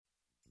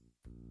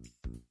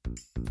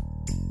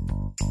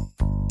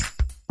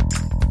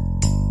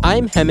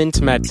I'm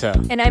Hemant Mehta.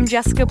 And I'm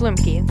Jessica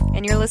Blumke,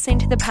 and you're listening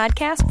to the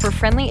podcast for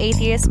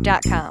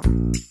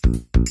FriendlyAtheist.com.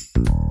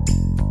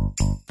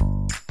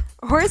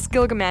 Horace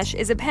Gilgamesh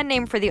is a pen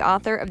name for the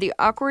author of the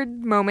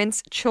Awkward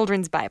Moments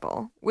Children's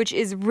Bible, which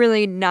is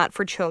really not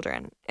for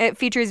children. It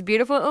features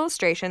beautiful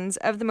illustrations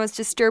of the most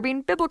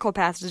disturbing biblical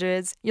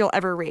passages you'll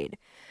ever read.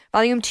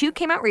 Volume 2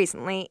 came out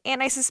recently,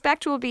 and I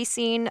suspect we'll be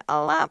seeing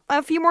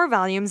a few more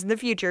volumes in the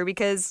future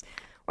because,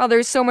 well,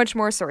 there's so much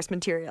more source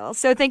material.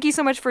 So thank you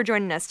so much for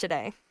joining us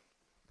today.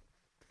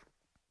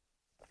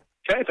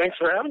 Okay, thanks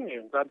for having me.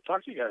 I'm glad to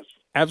talk to you guys.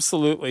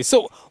 Absolutely.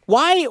 So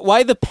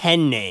why the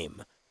pen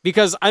name?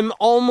 Because I'm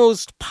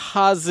almost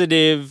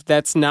positive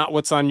that's not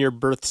what's on your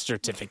birth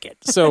certificate.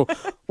 So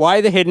why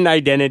the hidden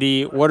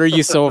identity? What are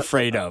you so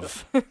afraid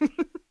of? I'm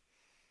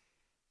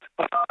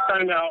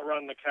trying to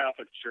outrun the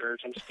Catholic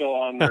Church. I'm still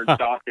on their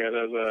docket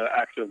as an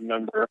active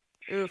member.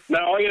 Oof.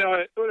 No,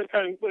 what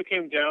it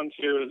came down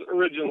to is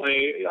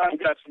originally I've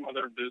got some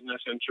other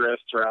business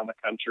interests around the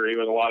country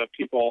with a lot of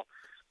people,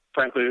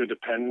 frankly, who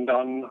depend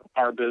on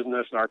our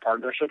business and our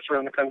partnerships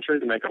around the country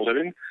to make a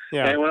living.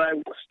 Yeah. And when I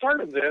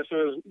started this,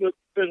 it was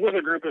with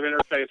a group of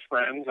interfaith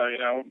friends,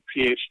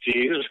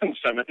 PhDs and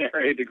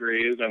seminary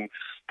degrees and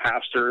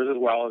pastors as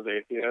well as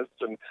atheists.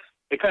 And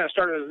it kind of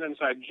started as an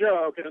inside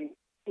joke, and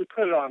we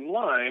put it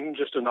online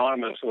just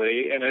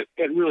anonymously, and it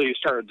really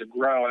started to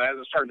grow. And as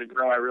it started to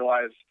grow, I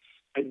realized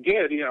I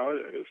did,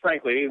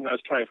 frankly, even though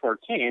it's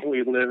 2014,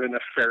 we live in a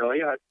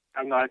fairly,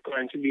 I'm not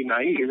going to be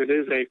naive, it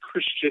is a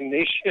Christian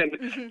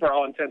nation for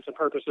all intents and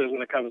purposes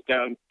when it comes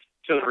down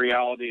to the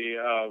reality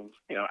of,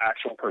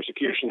 actual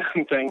persecution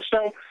and things.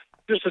 So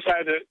just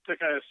decided to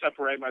kind of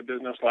separate my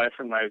business life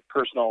from my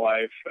personal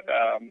life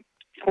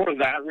for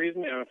that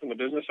reason, from the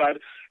business side,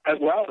 as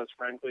well as,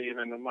 frankly,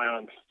 even in my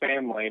own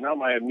family, not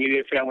my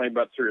immediate family,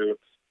 but through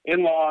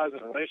in-laws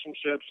and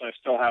relationships. I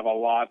still have a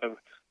lot of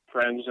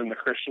friends in the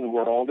Christian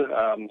world,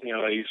 I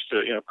used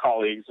to,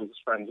 colleagues and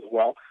friends as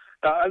well.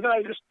 And then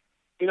I just,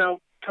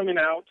 coming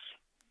out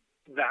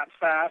that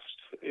fast,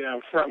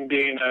 from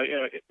being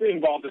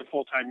involved in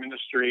full-time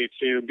ministry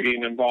to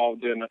being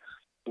involved in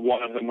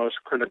one of the most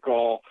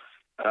critical,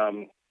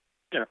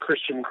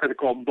 Christian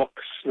critical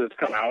books that's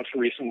come out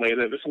recently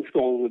that some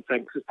people would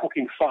think is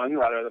poking fun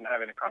rather than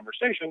having a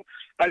conversation.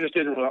 I just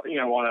didn't,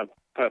 want to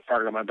put a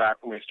target on my back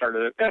when we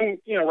started it. And,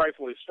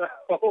 rightfully so.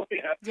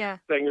 Yeah.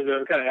 Things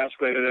have kind of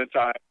escalated at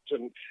times,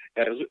 and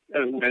as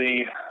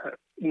many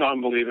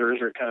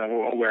non-believers are kind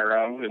of aware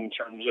of in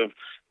terms of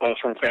both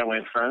from family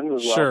and friends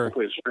as well Sure. as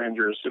complete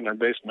strangers in their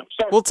basement.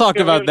 So, We'll talk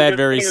about that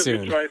very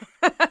soon.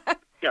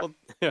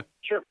 Yeah,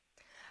 sure.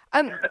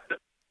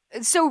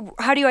 So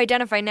how do you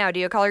identify now? Do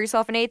you call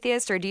yourself an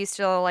atheist, or do you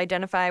still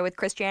identify with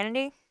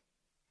Christianity?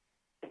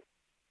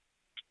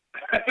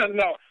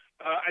 No,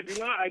 I do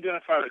not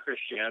identify with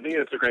Christianity.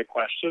 It's a great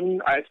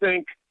question. I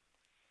think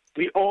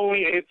the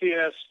only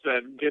atheist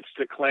that gets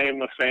to claim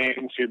the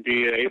fame to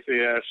be an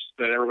atheist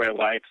that everybody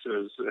likes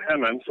is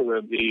Hemant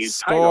with the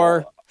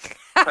Score.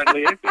 title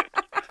Friendly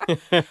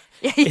Atheist.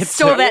 Yeah, he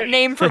stole that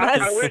name from us.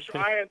 I wish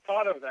I had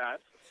thought of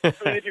that. I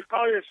mean, if you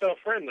call yourself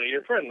friendly,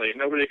 you're friendly.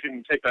 Nobody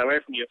can take that away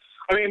from you.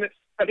 I mean,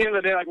 at the end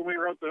of the day, like when I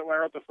wrote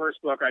the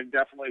first book, I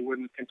definitely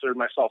wouldn't consider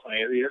myself an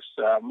atheist,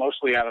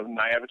 mostly out of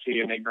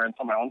naivety and ignorance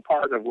on my own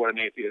part of what an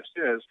atheist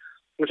is,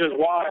 which is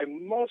why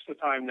most of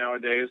the time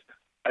nowadays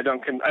I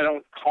don't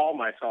call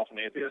myself an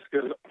atheist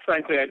because,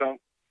 frankly, I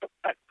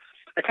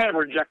kind of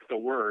reject the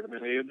word. I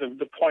mean,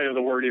 the point of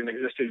the word even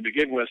existed to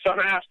begin with. So I'm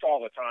asked all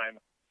the time,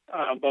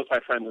 both by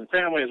friends and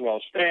family, as well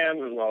as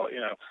fans, as well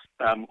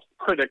as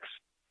critics,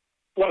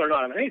 whether or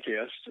not I'm an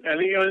atheist. And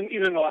even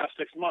in the last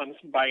 6 months,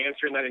 by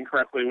answering that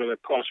incorrectly with a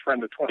close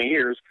friend of 20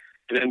 years,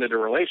 it ended a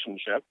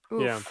relationship.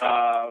 Yeah.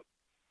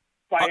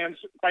 By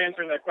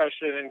answering that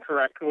question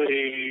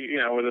incorrectly,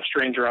 with a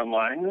stranger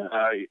online,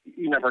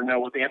 you never know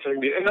what the answer can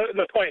be. And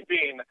the point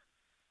being,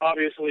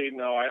 obviously,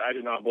 no, I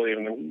do not believe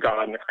in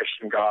God and the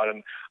Christian God,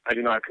 and I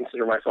do not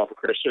consider myself a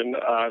Christian.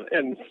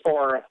 And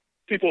for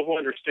people who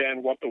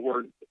understand what the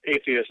word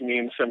atheist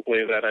means,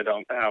 simply that I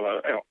don't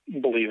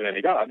believe in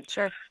any God.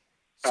 Sure.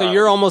 So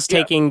you're almost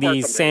taking of course the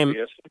I'm same, an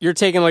atheist. you're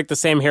taking like the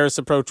Sam Harris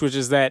approach, which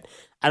is that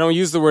I don't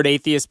use the word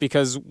atheist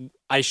because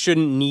I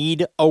shouldn't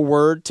need a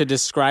word to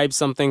describe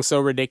something so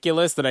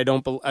ridiculous that I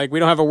don't, we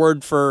don't have a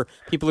word for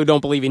people who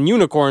don't believe in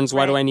unicorns.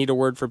 Why do I need a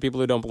word for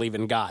people who don't believe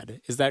in God?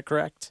 Is that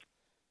correct?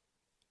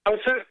 I would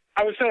say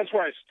that's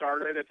where I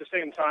started. At the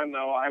same time,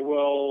 though, I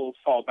will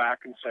fall back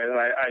and say that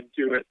I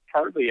do it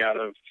partly out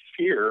of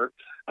fear,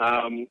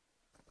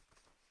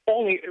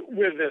 only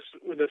with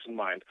this in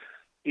mind.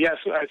 Yes,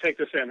 I take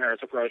the Sam Harris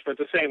approach, but at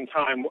the same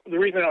time, the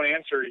reason I don't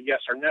answer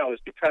yes or no is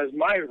because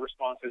my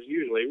response is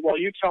usually, well,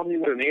 you tell me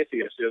what an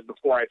atheist is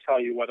before I tell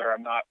you whether or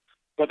not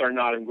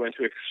I'm going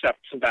to accept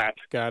that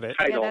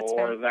title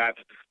or that,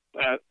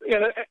 and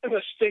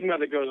the stigma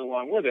that goes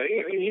along with it.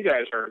 You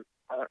guys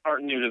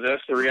aren't new to this.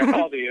 The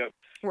reality of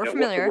We're what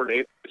familiar. the word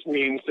atheist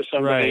means to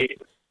somebody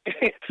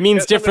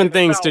means different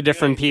things to South,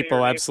 different you know, people.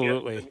 you're an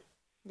Absolutely. atheist.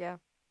 Yeah.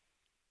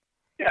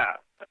 Yeah.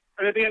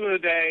 And at the end of the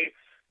day,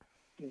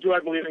 Do I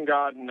believe in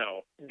God?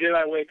 No. Did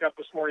I wake up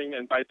this morning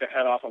and bite the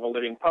head off of a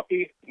living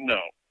puppy? No.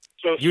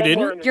 So You didn't?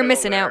 somewhere in the You're middle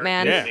missing out,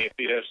 man. is an Yeah.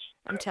 atheist.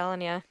 I'm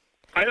telling you.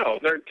 I know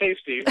they're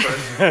tasty, but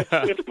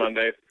it's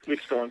Monday.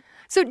 Week's going.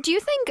 So do you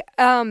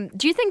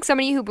think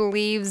somebody who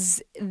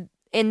believes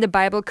in the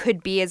Bible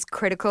could be as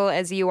critical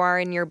as you are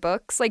in your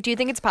books? Like, do you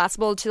think it's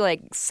possible to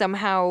like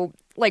somehow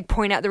like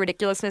point out the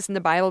ridiculousness in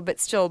the Bible but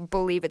still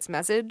believe its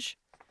message?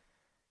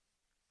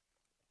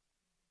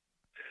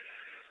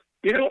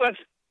 You know, let's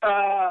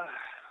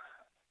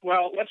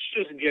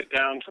just get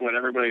down to what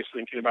everybody's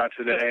thinking about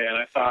today. And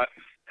I thought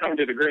Tom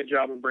did a great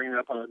job of bringing it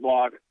up on his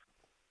blog.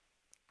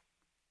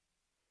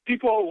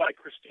 People like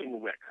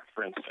Christine Wick,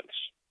 for instance.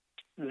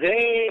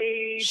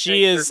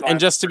 She is, and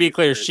just to be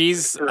clear,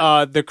 she's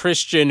the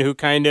Christian who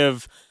kind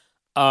of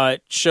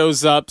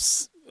shows up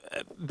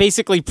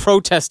basically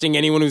protesting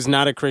anyone who's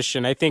not a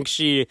Christian. I think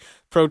she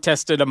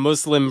protested a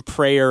Muslim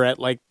prayer at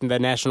like the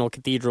National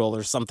Cathedral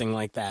or something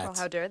like that. Well,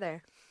 how dare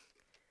they?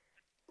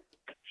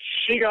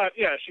 She got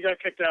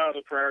kicked out of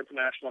the prayer at the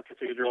National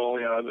Cathedral.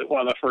 You know,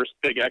 one of the first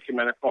big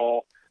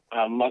ecumenical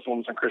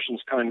Muslims and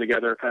Christians coming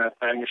together kind of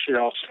thing. She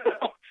also,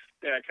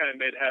 it kind of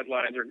made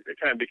headlines, or it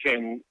kind of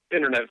became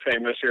internet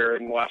famous here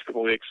in the last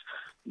couple of weeks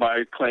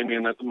by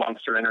claiming that the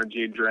Monster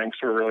Energy drinks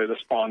were really the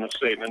spawn of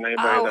Satan, and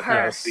anybody that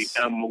has the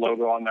M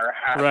logo on their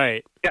hat.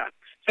 Right. Yeah.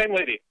 Same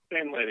lady.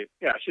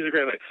 Yeah, she's a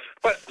great lady.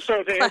 But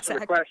so to answer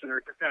the question, or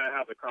to kind of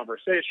have the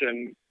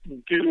conversation,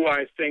 do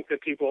I think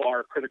that people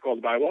are critical of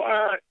the Bible?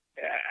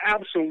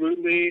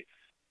 Absolutely.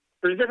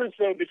 There's a difference,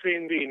 though,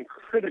 between being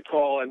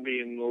critical and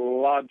being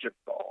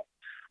logical.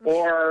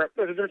 Or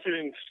there's a difference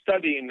between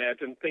studying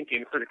it and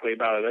thinking critically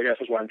about it, I guess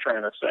is what I'm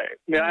trying to say.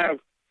 I mean, I have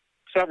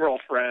several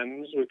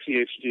friends with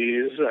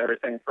PhDs,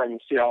 everything from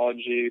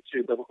theology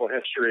to biblical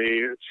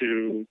history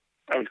to,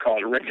 I would call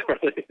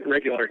it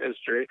regular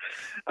history.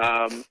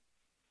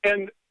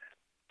 And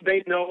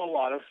they know a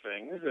lot of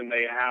things, and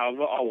they have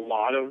a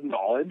lot of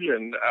knowledge,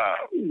 and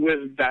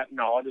with that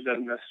knowledge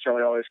doesn't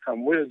necessarily always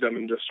come wisdom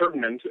and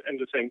discernment and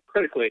to think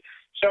critically.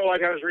 So,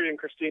 like, I was reading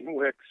Christine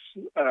Wick's,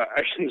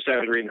 I shouldn't say I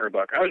was reading her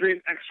book. I was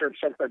reading excerpts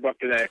from her book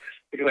today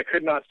because I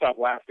could not stop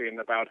laughing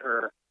about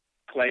her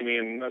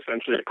claiming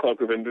essentially a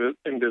cloak of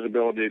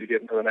invisibility to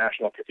get into the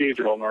National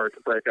Cathedral in order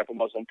to break up a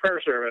Muslim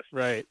prayer service.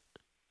 Right.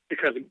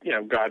 Because, you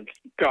know, God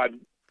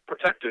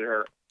protected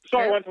her. So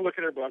I went to look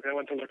at her book. I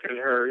went to look at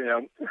her, you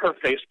know, her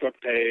Facebook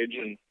page,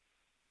 and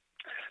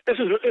this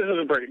is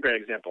a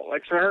great example.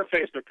 Like, so her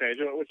Facebook page,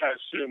 which I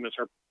assume is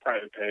her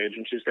private page,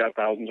 and she's got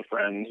thousands of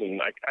friends,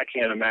 and I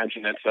can't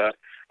imagine it's a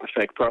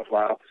fake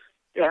profile.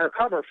 You know, her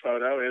cover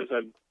photo is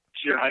a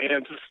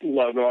giant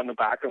logo on the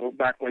back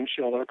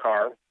windshield of the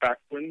car, back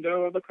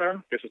window of the car.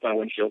 I guess it's not a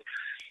windshield.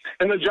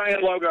 And the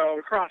giant logo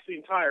across the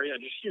entire, you know,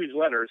 just huge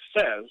letters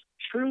says,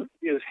 "Truth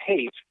is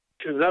hate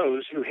to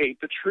those who hate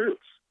the truth."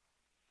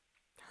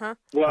 Huh?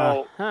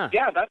 Well,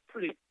 yeah, that's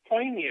pretty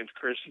poignant,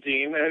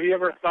 Christine. Have you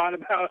ever thought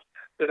about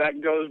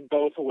that goes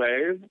both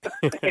ways?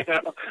 You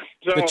know?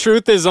 So, the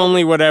truth is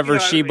only whatever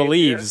she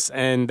believes,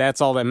 and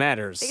that's all that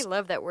matters. They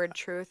love that word,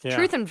 truth. Yeah.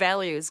 Truth and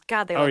values.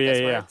 God, they love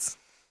those words.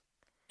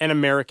 And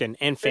American,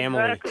 and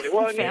family. Exactly.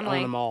 Well, family.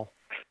 Own them all.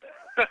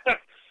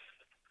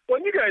 Well,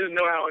 you guys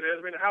know how it is.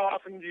 I mean, how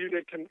often do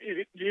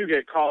you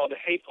get called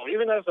hateful?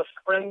 Even as a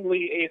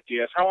friendly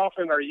atheist, how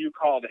often are you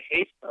called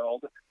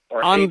hate-filled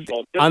or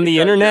hateful? On the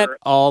internet,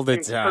 all the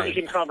time.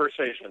 Encouraging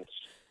conversations.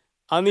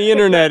 On the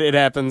internet, it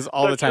happens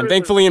all the time.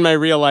 Thankfully, in my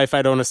real life,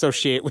 I don't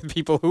associate with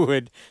people who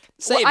would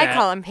say that. I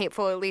call him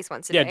hateful at least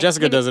once a day. Yeah,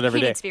 Jessica does it every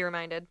day. He needs to be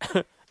reminded.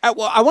 I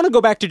want to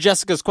go back to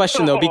Jessica's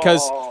question, though,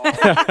 because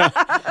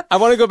I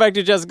want to go back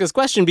to Jessica's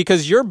question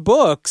because your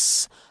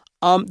books,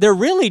 they're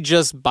really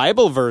just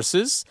Bible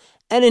verses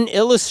and an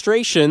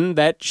illustration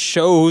that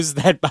shows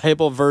that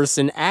Bible verse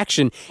in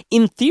action.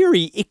 In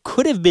theory, it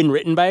could have been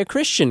written by a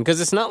Christian because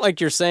it's not like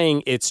you're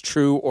saying it's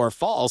true or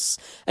false.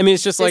 I mean,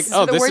 it's just this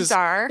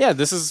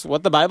is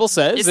what the Bible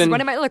says. This and is what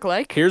it might look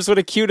like. Here's what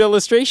a cute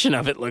illustration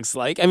of it looks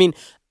like. I mean,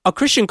 a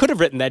Christian could have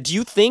written that. Do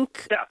you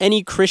think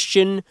any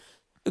Christian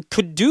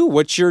could do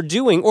what you're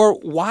doing, or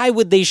why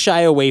would they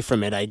shy away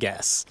from it, I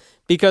guess?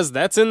 Because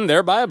that's in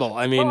their Bible.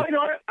 I mean... Well, you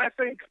know, I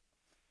think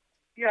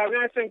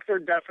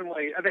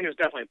it's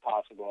definitely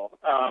possible.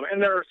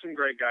 And there are some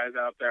great guys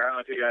out there. I don't know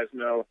if you guys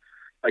know,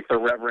 like the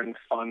Reverend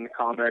Fun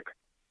comic.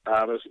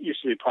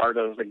 Used to be part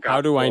of the Gospel.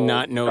 How do I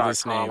not know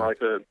this name? Like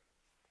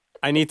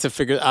I need to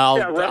figure...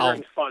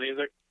 Reverend Fun. He's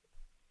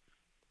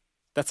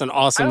that's an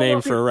awesome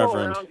name for a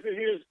reverend.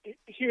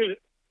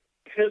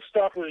 His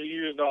stuff was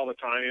used all the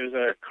time. He was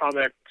a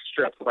comic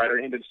strip writer.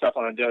 He did stuff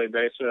on a daily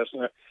basis,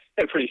 and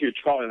had a pretty huge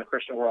following in the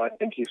Christian world. I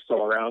think he's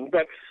still around,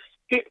 but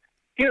he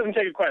doesn't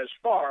take it quite as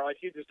far. Like,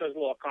 he just does a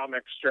little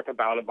comic strip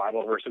about a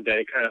Bible verse a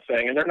day kind of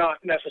thing, and they're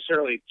not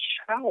necessarily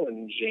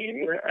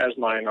challenging as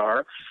mine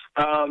are.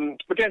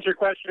 But to answer your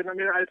question, I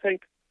mean, I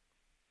think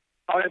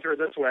I'll answer it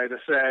this way, to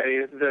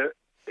say that,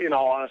 in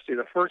all honesty,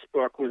 the first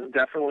book was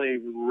definitely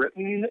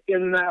written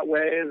in that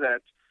way,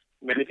 that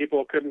Many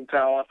people couldn't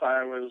tell if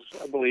I was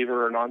a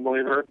believer or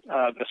non-believer.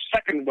 The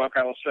second book,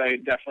 I will say,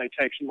 definitely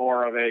takes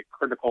more of a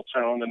critical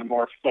tone and a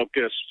more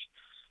focused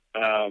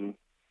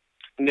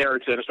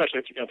narrative, especially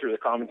if you go through the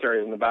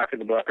commentaries in the back of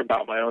the book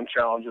about my own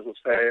challenges with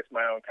faith,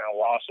 my own kind of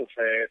loss of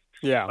faith,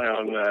 my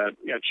own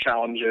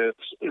challenges,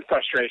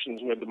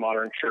 frustrations with the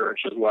modern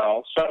church as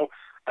well. So,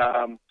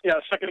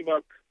 the second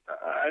book,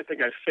 I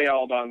think I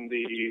failed on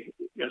the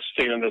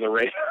staying under the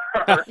radar,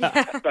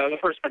 but the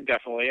first book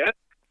definitely is.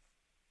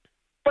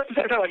 But at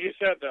the same time, like you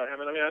said, though, I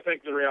mean, I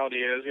think the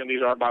reality is,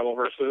 these are Bible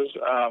verses,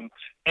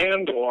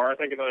 or I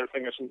think another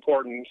thing that's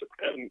important,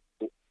 and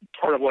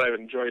part of what I've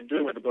enjoyed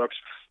doing with the books,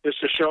 is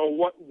to show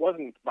what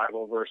wasn't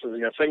Bible verses,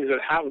 things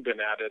that have been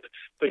added,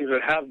 things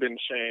that have been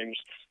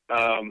changed,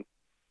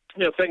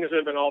 things that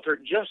have been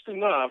altered just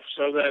enough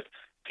so that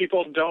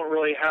people don't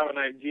really have an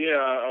idea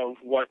of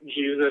what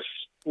Jesus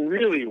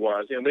really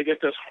was. They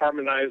get this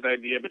harmonized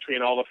idea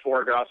between all the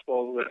four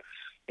Gospels that,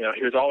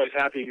 he was always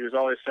happy, he was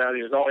always sad,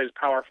 he was always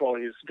powerful,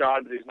 he's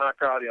God, but he's not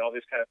God, all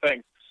these kind of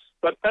things.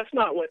 But that's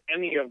not what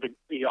any of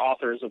the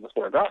authors of the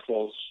four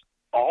Gospels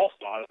all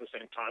thought at the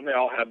same time. They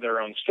all had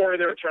their own story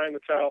they were trying to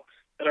tell,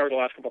 and over the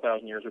last couple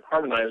thousand years we've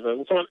harmonized those.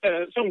 And so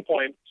at some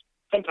point,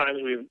 sometimes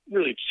we've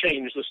really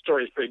changed the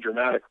stories pretty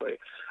dramatically.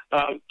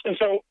 And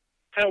so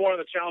kind of one of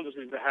the challenges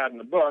we've had in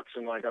the books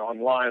and like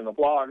online and the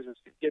blogs is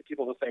to get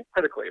people to think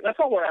critically. That's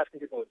all we're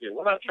asking people to do.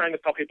 We're not trying to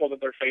tell people that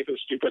their faith is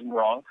stupid and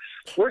wrong.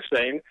 We're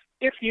saying,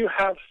 if you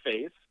have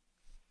faith,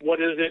 what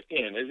is it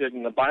in? Is it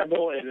in the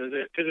Bible? Is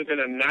it in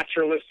a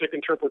naturalistic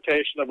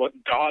interpretation of what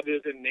God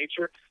is in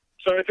nature?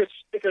 So if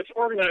it's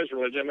organized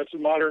religion, it's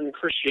modern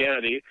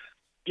Christianity,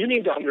 you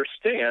need to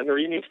understand, or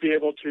you need to be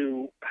able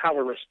to have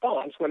a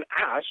response when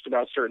asked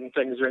about certain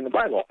things that are in the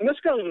Bible. And this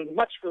goes as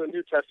much for the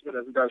New Testament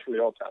as it does for the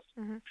Old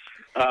Testament.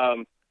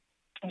 Mm-hmm.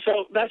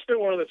 So that's been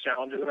one of the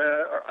challenges. I mean,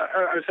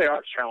 I would say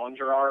our challenge,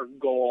 or our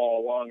goal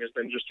all along, has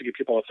been just to get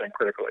people to think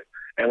critically.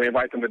 And we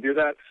invite them to do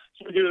that.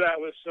 So we do that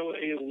with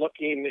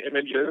silly-looking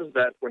images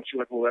that, once you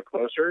look a little bit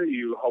closer,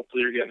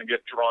 hopefully you're going to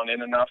get drawn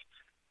in enough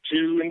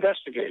to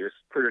investigate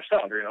for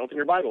yourself. Open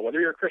your Bible. Whether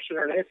you're a Christian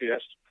or an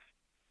atheist,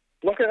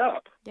 look it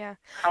up. Yeah.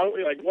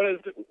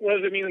 What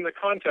does it mean in the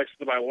context of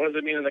the Bible? What does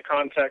it mean in the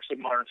context of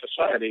modern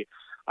society?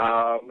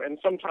 And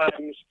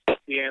sometimes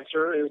the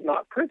answer is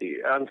not pretty,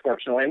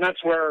 unfortunately. And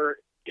that's where,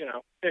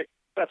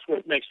 that's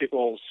what makes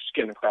people's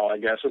skin crawl, I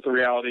guess, is the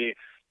reality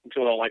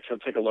until they like to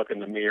take a look in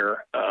the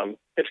mirror.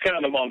 It's kind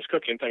of the mom's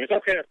cooking thing. It's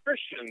okay if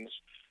Christians,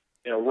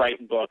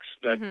 write books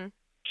that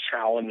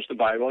challenge the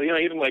Bible.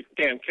 Even like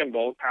Dan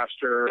Kimball,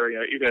 pastor,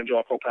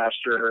 evangelical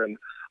pastor and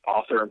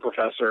author and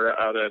professor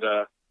out at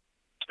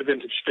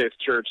Vintage Faith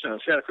Church in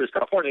Santa Cruz,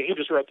 California. He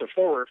just wrote the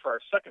foreword for our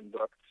second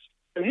book.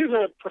 And he's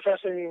a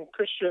professing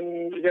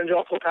Christian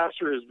evangelical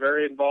pastor who's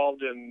very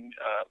involved in,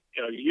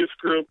 youth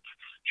group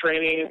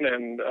training,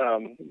 and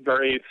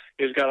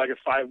he's got like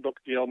a 5-book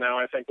deal now,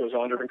 I think, was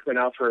on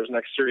coming out for his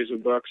next series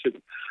of books.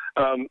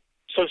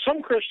 So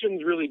some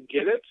Christians really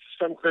get it.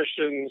 Some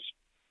Christians,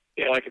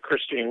 like a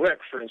Christine Wick,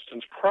 for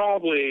instance,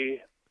 probably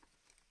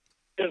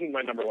isn't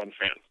my number one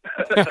fan.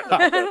 I'll put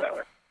it that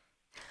way.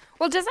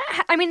 Well,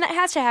 that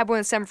has to happen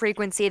with some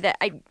frequency. That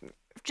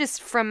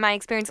just from my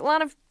experience, a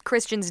lot of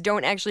Christians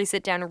don't actually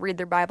sit down and read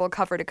their Bible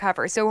cover to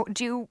cover. So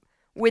do you,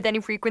 with any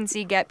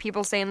frequency, get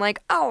people saying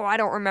like, oh, I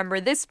don't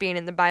remember this being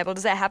in the Bible?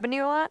 Does that happen to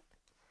you a lot?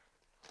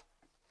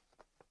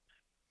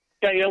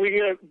 Yeah, we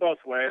get it both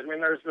ways. I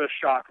mean, there's the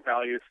shock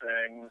value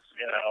things.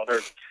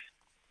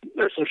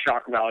 There's some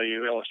shock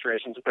value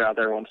illustrations put out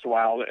there once in a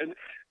while, and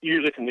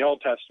usually from the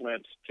Old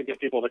Testament, to get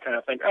people to kind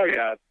of think, oh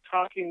yeah,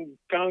 talking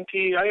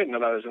donkey, I didn't know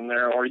that was in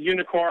there, or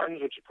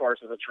unicorns, which of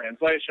course is a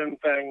translation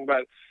thing.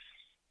 But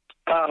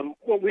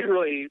what we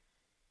really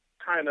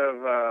kind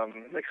of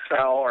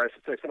excel, or I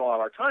should say spend a lot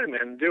of our time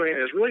in doing,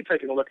 is really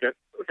taking a look at,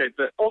 okay,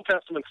 the Old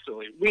Testament's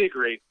silly. We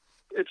agree.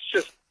 It's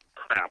just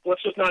crap.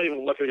 Let's just not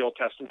even look at the Old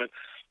Testament.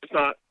 It's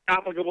not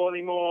applicable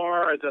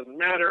anymore. It doesn't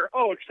matter.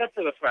 Oh, except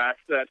for the fact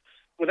that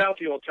without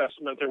the Old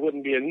Testament, there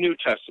wouldn't be a New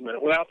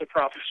Testament. Without the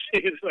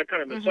prophecies, that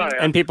kind of Messiah.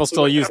 And people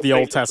still use the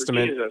Old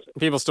Testament.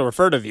 People still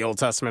refer to the Old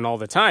Testament all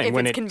the time.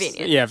 If it's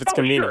convenient. Yeah, if it's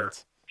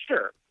convenient.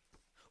 Sure.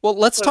 Well,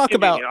 let's talk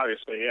about...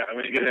 Obviously, yeah.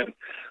 When you get in...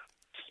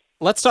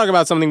 Let's talk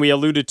about something we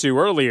alluded to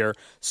earlier.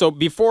 So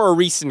before a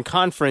recent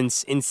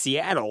conference in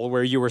Seattle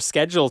where you were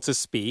scheduled to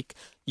speak,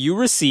 you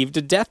received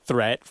a death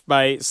threat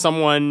by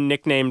someone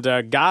nicknamed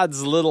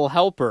God's Little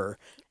Helper.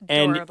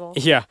 Adorable.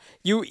 And yeah,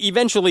 you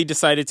eventually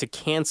decided to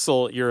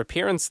cancel your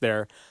appearance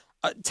there.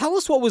 Tell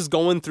us what was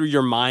going through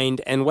your mind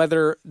and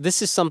whether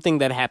this is something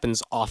that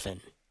happens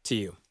often to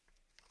you.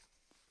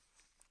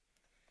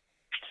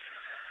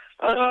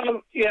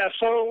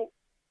 So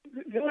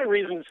the only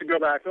reason to go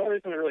back, the only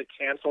reason I really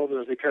canceled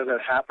is because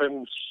it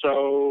happened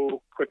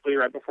so quickly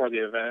right before the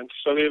event.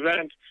 So the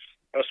event,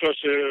 I was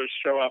supposed to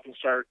show up and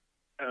start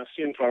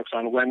seeing folks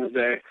on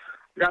Wednesday.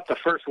 We got the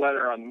first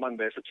letter on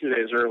Monday, so 2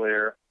 days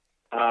earlier,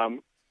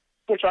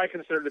 which I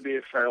consider to be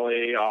a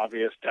fairly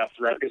obvious death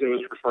threat because it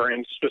was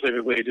referring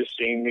specifically to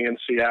seeing me in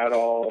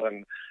Seattle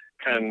and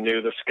kind of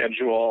knew the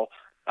schedule.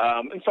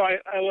 And so I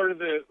alerted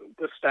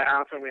the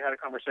staff, and we had a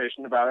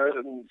conversation about it,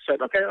 and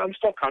said, "Okay, I'm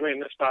still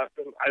coming. It's not.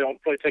 I don't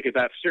really take it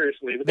that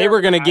seriously." But They were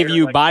going to give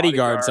you like,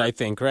 bodyguards, I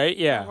think, right?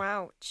 Yeah. Oh,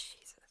 wow.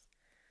 Jesus.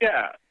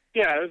 Yeah,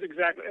 it was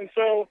exactly. And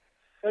so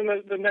then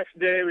the next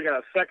day, we got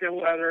a second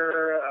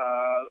letter.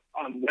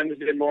 On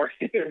Wednesday morning,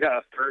 we got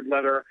a third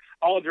letter,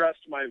 all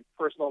addressed to my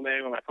personal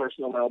name and my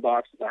personal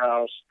mailbox at the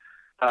house.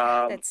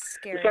 That's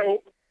scary.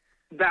 So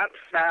that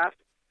fast.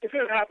 If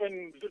it had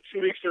happened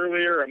 2 weeks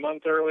earlier, a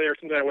month earlier,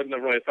 something I wouldn't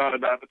have really thought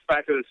about. But the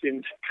fact that it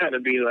seemed to kind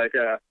of be like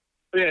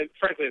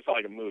frankly, it felt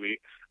like a movie.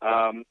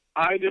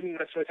 I didn't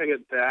necessarily take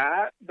it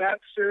that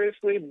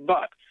seriously,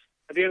 but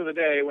at the end of the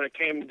day, when it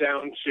came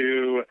down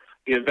to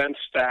the event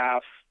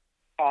staff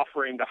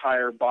offering to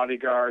hire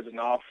bodyguards and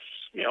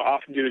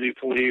off-duty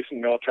police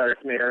and military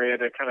from the area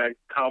to kind of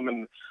come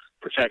and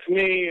protect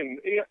me, and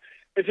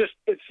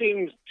it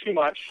seems too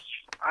much.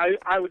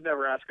 I would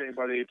never ask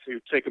anybody to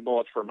take a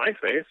bullet for my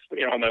face,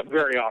 on the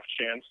very off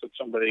chance that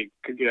somebody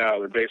could get out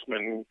of their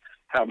basement and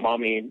have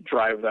mommy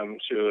drive them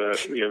to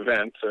the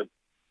event to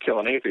kill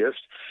an atheist.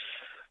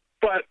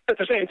 But at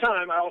the same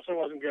time, I also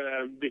wasn't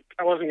going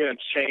to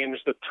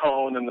change the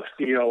tone and the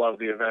feel of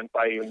the event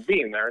by even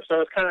being there.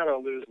 So it's kind of a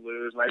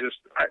lose-lose, and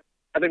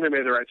I think we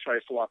made the right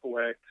choice to walk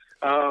away.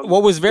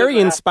 What was very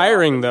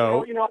inspiring,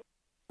 though,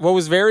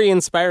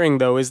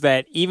 is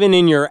that even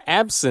in your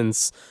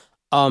absence,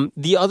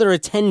 the other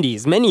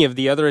attendees, many of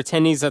the other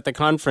attendees at the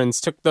conference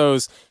took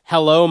those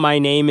 "Hello, my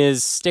name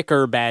is"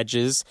 sticker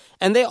badges,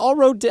 and they all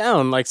wrote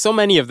down, like so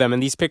many of them,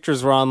 and these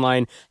pictures were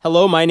online,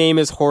 "Hello, my name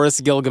is Horace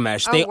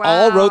Gilgamesh." Oh, they wow.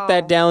 all wrote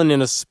that down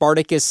in a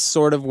Spartacus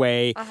sort of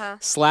way,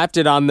 slapped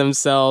it on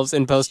themselves,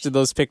 and posted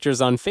those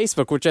pictures on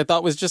Facebook, which I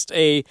thought was just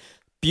a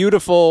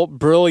beautiful,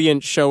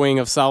 brilliant showing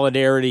of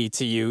solidarity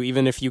to you,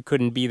 even if you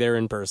couldn't be there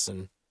in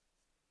person.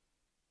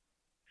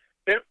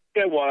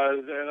 It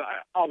was, and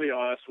I'll be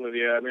honest with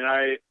you. I mean,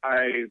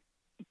 I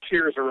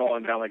tears are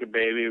rolling down like a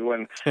baby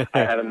when I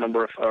had a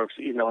number of folks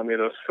emailing me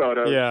those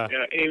photos. Yeah.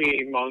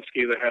 Amy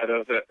Monsky, the head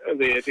of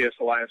the Atheist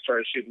Alliance,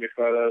 started shooting me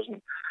photos,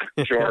 and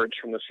George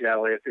from the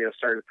Seattle Atheist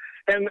started.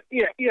 And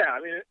I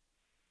mean,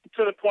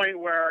 to the point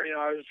where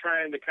I was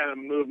trying to kind of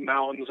move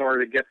mountains in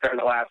order to get there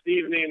the last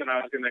evening, and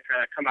I was going to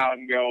kind of come out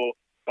and go,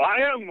 "Well, I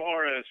am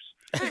Horace,"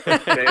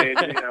 on stage,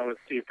 with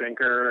Steve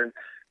Pinker.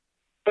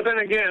 But then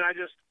again,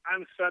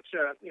 I'm such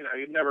a,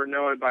 you'd never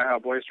know it by how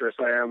boisterous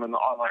I am in the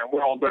online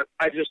world, but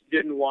I just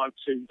didn't want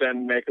to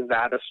then make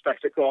that a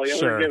spectacle.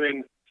 Sure. We're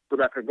giving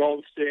Rebecca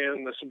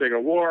Goldstein this big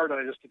award, and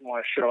I just didn't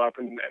want to show up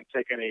and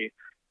take any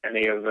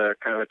of the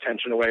kind of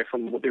attention away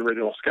from the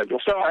original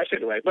schedule. So I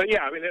stayed away. But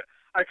yeah, I mean,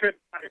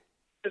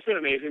 it's been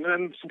amazing. And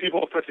then some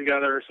people have put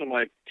together some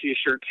like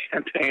T-shirt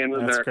campaigns,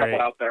 and there are a couple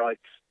out there like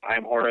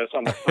 "I'm Horace"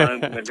 on the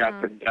front, and they've got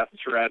the death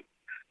threat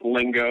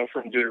lingo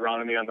from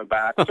Deuteronomy on the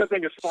back, which I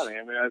think is funny.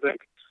 I mean, I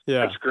think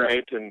it's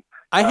great. And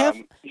I have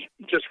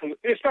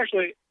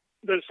especially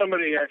there's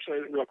somebody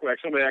actually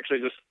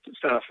just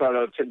sent a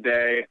photo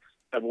today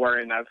of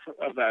wearing that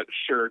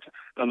shirt.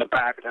 On the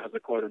back, it has the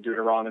quote of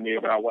Deuteronomy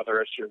about whether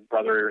it's your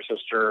brother or your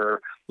sister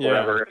or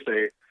whatever.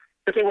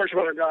 If they worship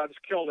other gods,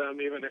 kill them,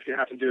 even if you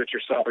have to do it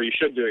yourself, or you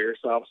should do it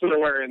yourself. So they're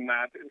wearing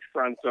that in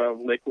front of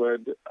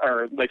Lakewood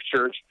or Lake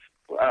Church.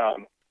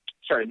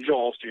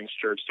 Joel Osteen's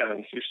church down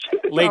in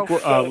Houston.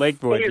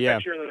 Lakewood, yeah.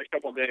 Picture in a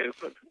couple of days.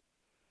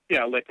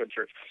 Lakewood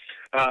Church.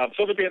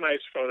 So it'll be a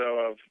nice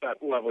photo of that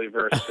lovely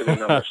verse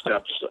sitting on the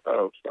steps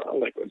of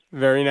Lakewood.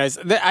 Very nice.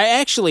 I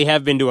actually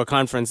have been to a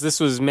conference.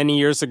 This was many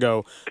years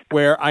ago,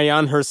 where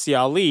Ayaan Hirsi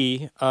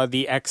Ali,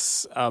 the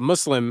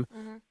ex-Muslim,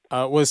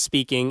 was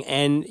speaking,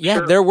 and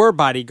there were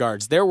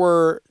bodyguards. There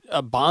were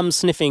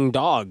bomb-sniffing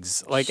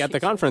dogs, at the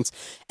conference,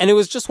 and it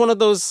was just one of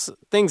those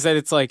things that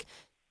it's like,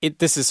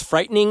 this is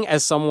frightening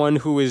as someone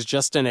who is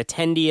just an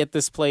attendee at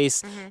this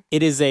place.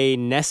 It is a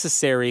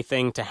necessary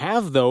thing to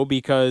have, though,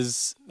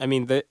 because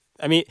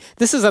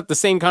this is at the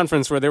same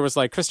conference where there was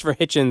like Christopher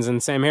Hitchens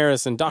and Sam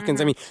Harris and Dawkins.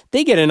 I mean,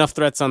 they get enough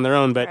threats on their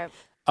own, but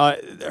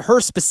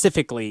her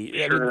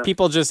specifically,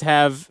 people just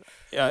have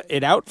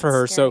it out for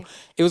her. So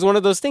it was one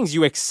of those things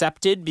you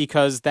accepted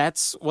because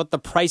that's what the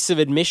price of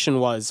admission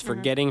was for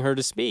getting her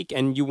to speak,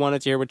 and you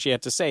wanted to hear what she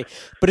had to say.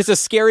 But it's a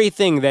scary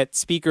thing that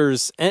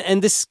speakers,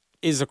 and this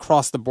is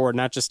across the board,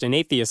 not just an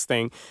atheist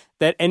thing,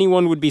 that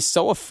anyone would be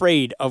so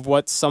afraid of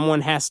what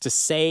someone has to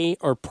say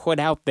or put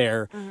out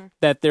there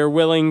that they're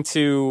willing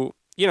to,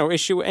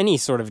 issue any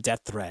sort of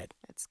death threat.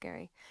 That's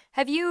scary.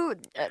 Have you,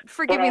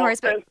 forgive me,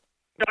 Horace, but...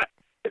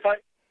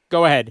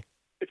 Go ahead.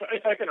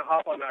 If I can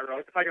hop on that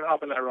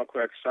real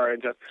quick, sorry,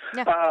 Jeff.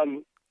 Yeah.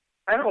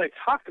 I haven't really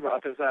talked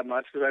about this that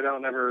much because I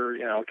don't ever,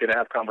 get to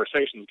have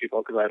conversations with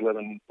people because I live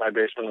in my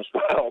basement as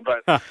well.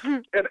 But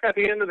at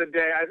the end of the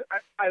day,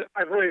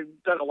 I've really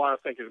done a lot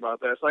of thinking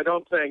about this. I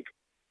don't think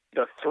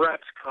the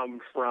threats come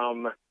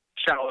from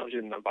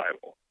challenging the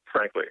Bible,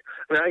 frankly.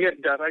 I mean, I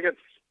get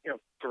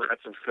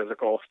threats of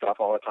physical stuff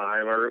all the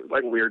time, or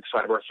like weird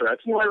cyber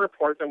threats, and I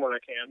report them when I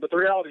can. But the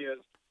reality is,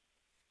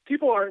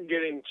 people aren't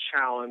getting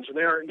challenged and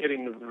they aren't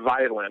getting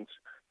violent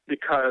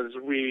because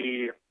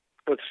we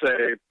let's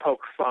say,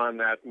 poke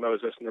fun at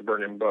Moses and the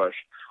burning bush,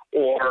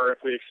 or if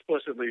we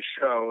explicitly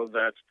show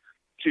that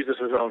Jesus'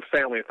 own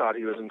family thought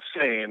he was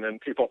insane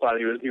and people thought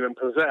he was even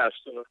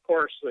possessed, and of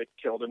course they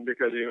killed him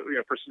because he,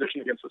 for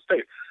sedition against the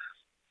state.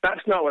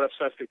 That's not what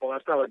upsets people.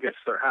 That's not what gets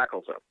their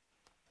hackles up.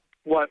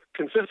 What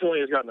consistently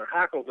has gotten their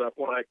hackles up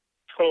when I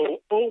toe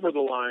over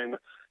the line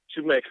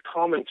to make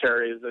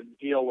commentaries that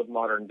deal with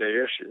modern day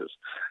issues.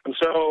 And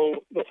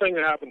so the thing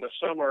that happened this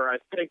summer, I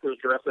think, was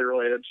directly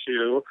related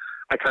to,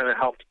 I kind of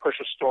helped push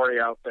a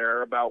story out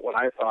there about what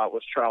I thought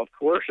was child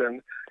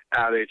coercion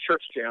at a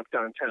church camp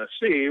down in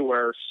Tennessee,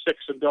 where 6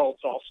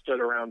 adults all stood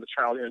around the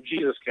child,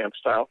 Jesus camp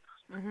style.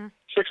 Mm-hmm.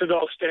 6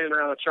 adults standing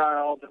around a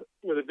child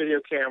with a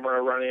video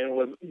camera running,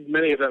 with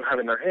many of them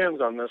having their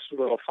hands on this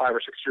little 5 or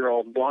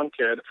 6-year-old blonde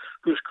kid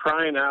who's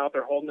crying out.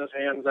 They're holding his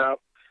hands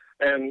out,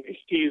 and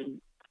he's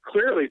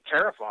clearly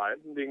terrified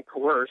and being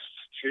coerced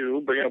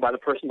to, by the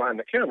person behind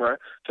the camera,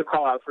 to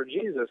call out for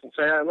Jesus and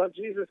say, "I love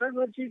Jesus, I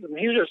love Jesus." And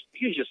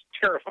he's just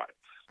terrified.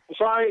 And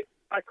so I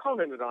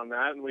commented on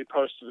that, and we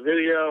posted a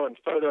video and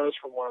photos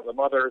from one of the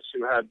mothers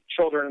who had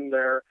children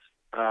there,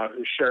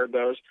 who shared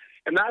those.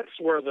 And that's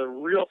where the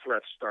real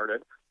threat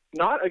started.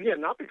 Not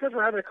because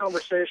we're having a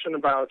conversation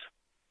about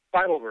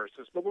Bible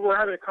verses, but we're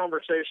having a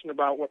conversation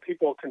about what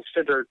people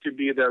consider to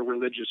be their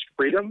religious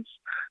freedoms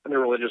and their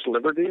religious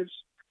liberties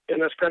in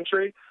this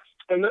country.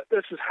 And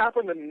this has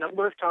happened a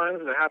number of times,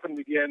 and it happened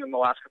again in the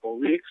last couple of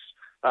weeks.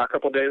 A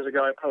couple of days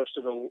ago, I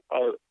posted an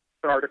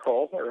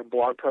article or a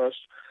blog post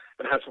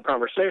and had some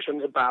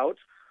conversations about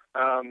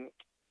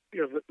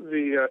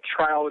the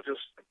trial that just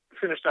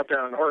finished up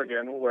down in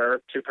Oregon,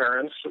 where 2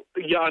 parents,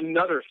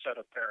 another set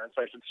of parents,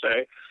 I should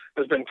say,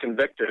 has been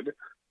convicted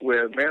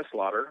with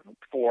manslaughter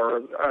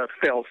for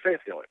failed faith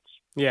healings.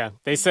 Yeah,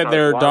 they said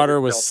their daughter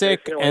was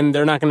sick, and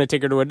they're not going to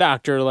take her to a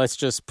doctor. Let's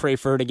just pray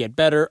for her to get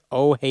better.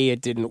 Oh, hey,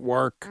 it didn't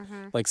work.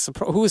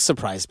 Mm-hmm. Who was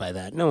surprised by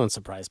that? No one's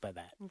surprised by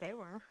that. They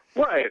were.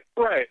 Right.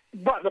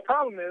 But the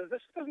problem is,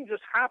 this doesn't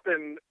just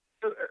happen.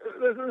 This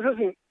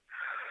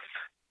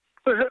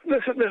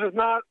is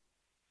not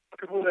a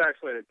completely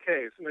isolated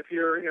case. And if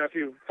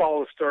you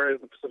follow the story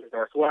of the Pacific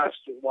Northwest,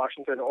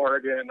 Washington,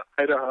 Oregon,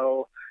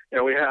 Idaho,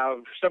 we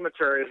have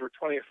cemeteries where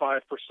 25%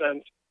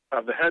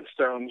 of the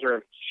headstones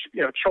are,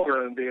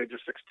 children under the age of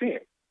 16.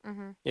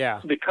 Mm-hmm. Yeah.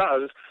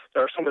 Because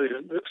there are some of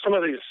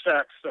these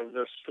sects of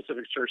this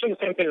specific church, and the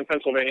same thing in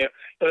Pennsylvania.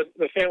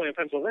 The family in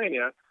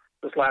Pennsylvania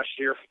this last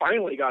year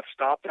finally got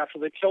stopped after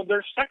they killed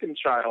their 2nd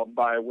child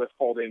by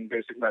withholding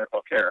basic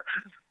medical care.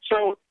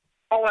 So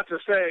all that to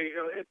say,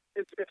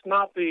 it's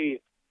not the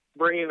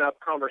bringing up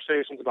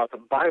conversations about the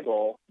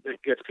Bible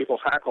that gets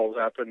people's hackles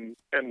up and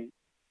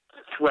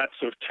threats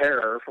of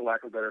terror, for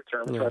lack of a better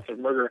term, threats of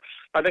murder.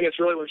 I think it's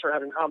really when we start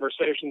having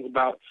conversations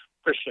about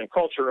Christian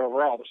culture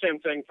overall. The same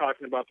thing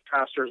talking about the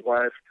pastor's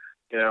wife,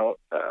 well,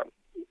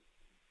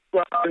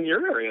 in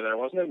your area there,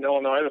 wasn't it? In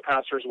Illinois, the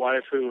pastor's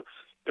wife who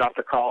got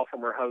the call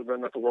from her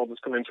husband that the world was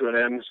coming to an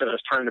end, said it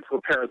was time to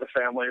prepare the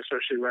family, so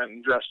she went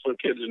and dressed the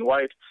kids in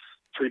white,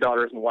 3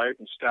 daughters in white,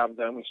 and stabbed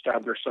them and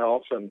stabbed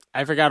herself. And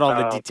I forgot all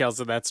the details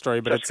of that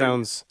story, but it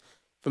sounds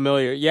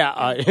familiar.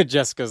 Yeah,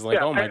 Jessica's like,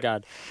 oh my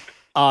God.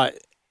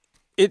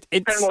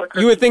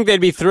 You would think they'd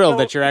be thrilled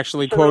that you're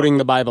actually quoting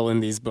the Bible in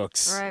these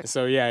books. Right.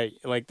 So yeah,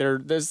 like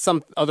there's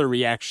some other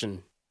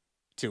reaction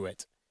to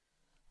it.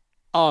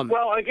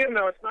 Well, again,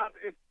 though, it's not.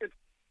 It's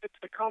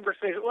the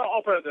conversation. Well,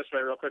 I'll put it this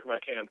way, real quick, if I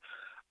can.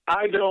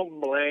 I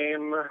don't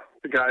blame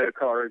the guy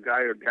or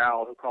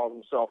gal who calls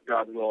himself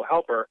God's little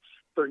helper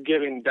for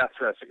giving death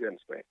threats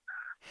against me.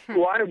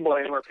 Who I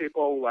blame are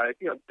people like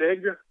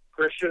big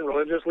Christian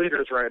religious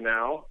leaders right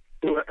now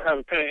who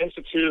have kind of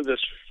instituted this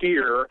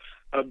fear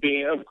of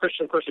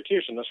Christian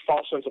persecution, this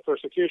false sense of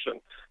persecution.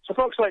 So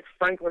folks like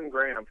Franklin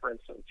Graham, for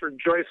instance, or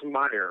Joyce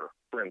Meyer,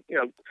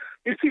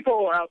 these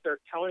people are out there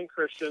telling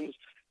Christians,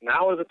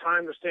 now is the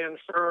time to stand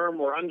firm,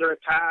 we're under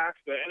attack,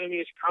 the enemy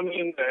is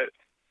coming, the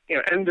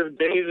end of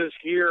days is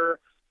here.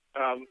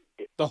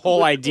 The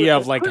whole idea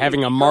of like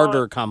having a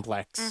martyr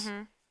complex.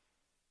 Mm-hmm.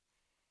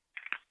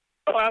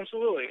 Oh,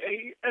 absolutely.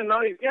 And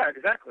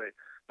exactly.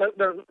 But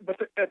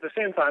at the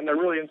same time, they're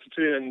really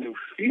instituting a new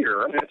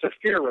fear. I mean, it's a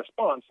fear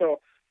response. So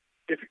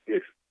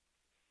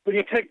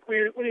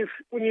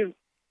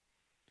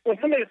when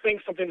somebody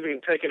thinks something's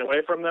being taken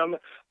away from them,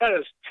 that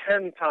is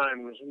 10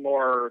 times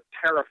more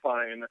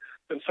terrifying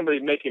than somebody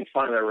making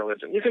fun of their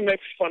religion. You can make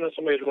fun of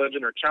somebody's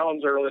religion or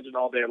challenge their religion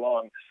all day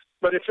long,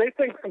 but if they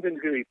think something's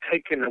going to be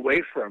taken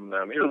away from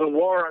them, the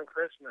war on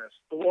Christmas,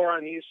 the war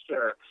on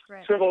Easter,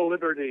 right, civil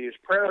liberties,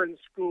 prayer in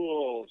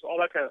schools, all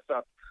that kind of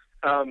stuff,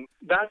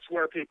 that's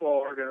where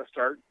people are going to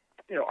start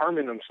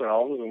arming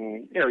themselves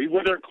and,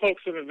 with their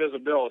cloaks of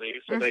invisibility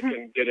so they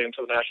can get into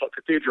the National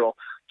Cathedral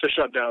to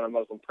shut down a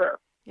Muslim prayer.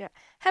 Yeah.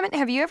 Hemant,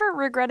 have you ever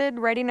regretted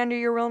writing under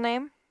your real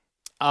name?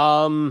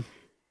 I'm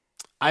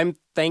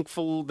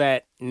thankful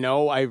that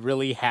no, I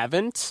really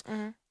haven't.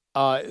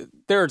 Mm-hmm.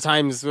 There are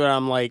times where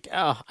I'm like,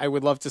 I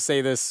would love to say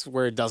this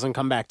where it doesn't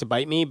come back to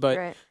bite me,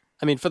 but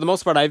I mean, for the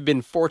most part, I've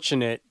been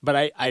fortunate,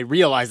 but I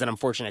realize that I'm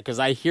fortunate because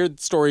I hear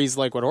stories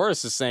like what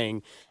Horace is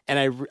saying,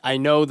 and I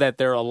know that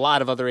there are a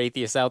lot of other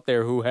atheists out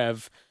there who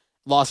have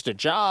lost a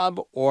job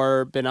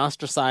or been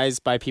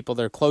ostracized by people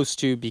they're close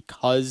to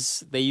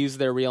because they use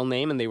their real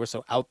name and they were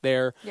so out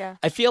there. Yeah.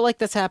 I feel like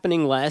that's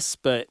happening less,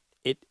 but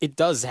it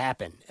does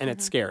happen, and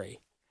it's scary.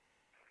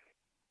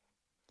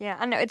 Yeah,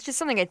 I know. It's just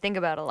something I think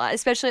about a lot,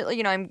 especially,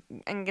 you know, I'm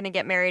going to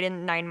get married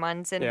in 9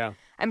 months, and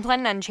I'm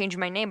planning on changing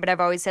my name, but I've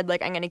always said,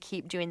 like, I'm going to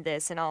keep doing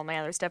this and all my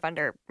other stuff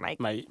under my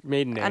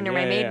maiden name. Under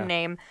my maiden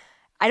name.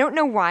 I don't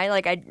know why.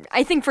 Like,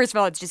 I think, first of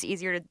all, it's just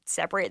easier to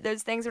separate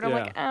those things, but I'm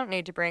like, I don't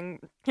need to bring,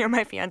 you know,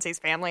 my fiance's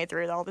family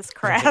through all this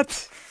crap.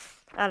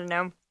 I don't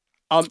know.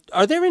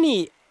 Are there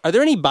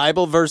any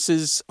Bible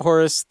verses,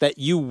 Horace, that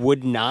you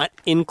would not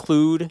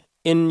include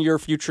in your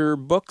future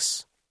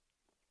books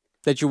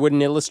that you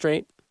wouldn't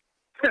illustrate?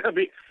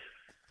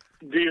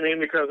 Do you mean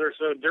because they're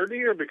so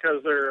dirty or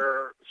because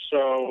they're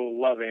so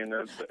loving?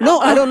 No,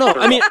 I don't know.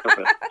 I mean,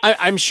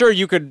 I'm sure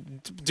you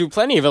could do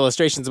plenty of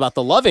illustrations about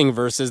the loving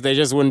verses. They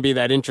just wouldn't be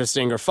that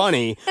interesting or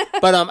funny.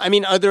 But, I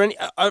mean, are there any,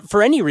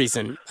 for any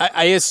reason,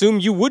 I assume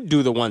you would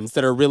do the ones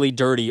that are really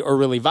dirty or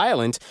really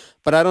violent,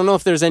 but I don't know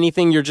if there's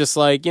anything you're just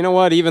like, you know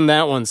what, even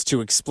that one's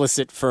too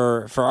explicit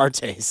for our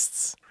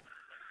tastes.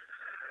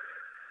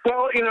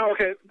 Well, you know,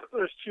 okay,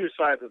 there's two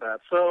sides of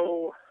that.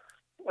 So,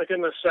 like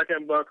in the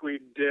second book we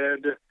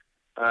did,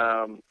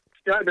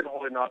 I've been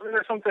holding off.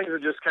 There's some things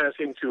that just kind of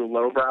seem too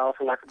lowbrow,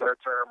 for lack of a better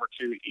term, or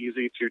too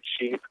easy, too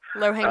cheap.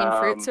 Low-hanging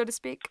fruit, so to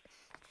speak?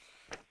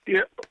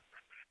 Yeah.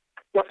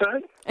 What's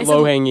that?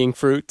 Low-hanging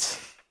fruit.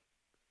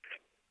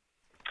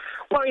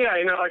 Well, yeah,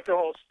 you know, like the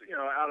whole, you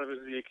know, out of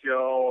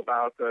Ezekiel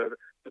about the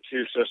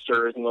two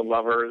sisters and the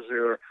lovers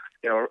who are,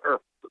 you know,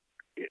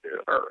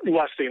 are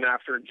lusting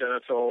after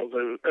genitals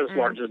as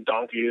large as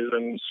donkeys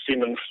and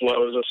semen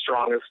flows as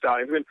strong as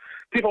stallions. I mean,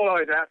 people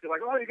always ask you,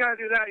 like, oh, you got to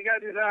do that, you got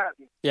to do that.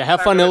 Yeah,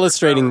 have fun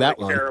illustrating that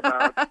one.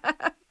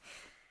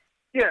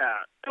 Yeah.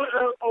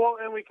 Well,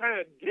 and we kind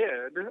of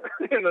did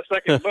in the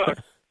second book.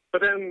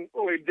 But then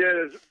what we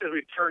did is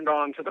we turned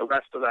on to the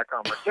rest of that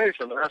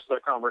conversation. The rest of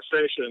the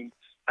conversation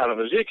out of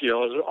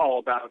Ezekiel is all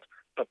about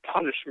the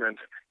punishment.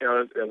 You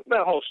know,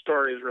 that whole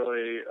story is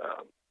really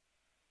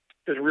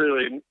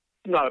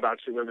not about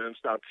two women. It's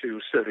about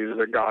two cities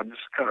that God's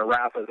kind of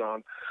wrath is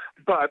on.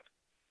 But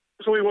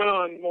so we went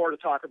on more to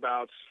talk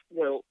about,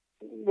 well,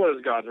 what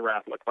does God's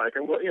wrath look like?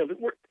 And what, you know,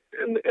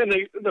 and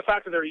the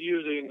fact that they're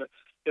using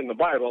in the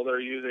Bible, they're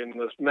using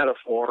this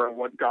metaphor of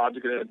what God's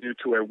going to do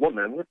to a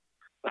woman.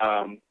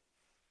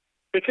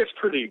 It gets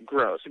pretty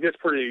gross. It gets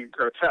pretty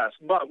grotesque.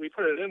 But we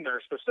put it in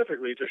there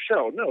specifically to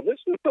show, no, this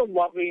is the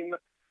loving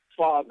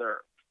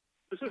Father.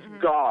 This is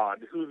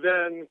God, who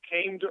then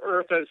came to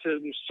earth as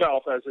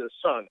himself, as his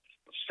son.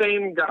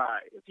 Same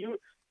guy. If you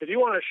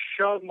want to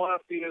shove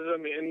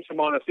monotheism into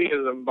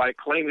monotheism by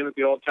claiming that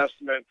the Old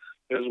Testament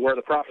is where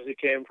the prophecy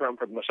came from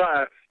the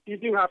Messiah, you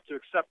do have to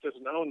accept this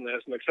and own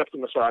this and accept the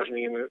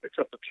misogyny and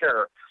accept the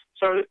terror.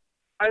 So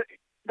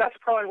that's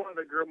probably one of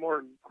the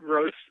more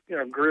gross, you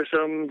know,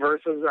 gruesome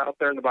verses out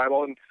there in the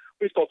Bible, and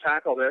we still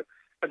tackled it.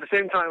 At the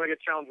same time, I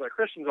get challenged by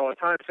Christians all the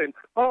time saying,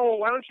 "Oh,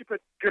 why don't you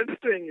put good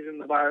things in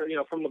the Bible? You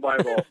know, from the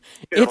Bible."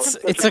 It's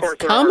a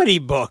comedy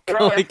book.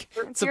 Like,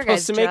 it's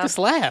supposed to make us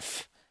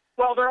laugh.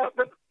 Well,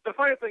 but the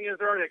funny thing is,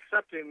 they're already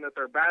accepting that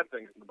they're bad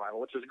things in the Bible,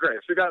 which is great.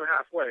 So we got them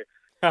halfway.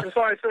 And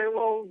so I say,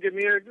 "Well, give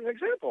me an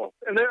example."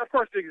 And then, of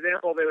course, the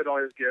example they would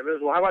always give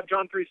is, "Well, how about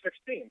John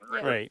 3:16?"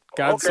 Right.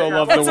 God so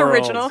loved the world. That's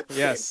original.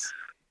 Yes.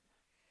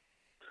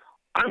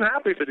 I'm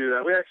happy to do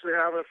that. We actually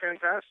have a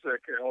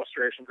fantastic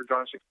illustration for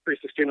John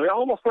 3:16. We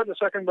almost put in the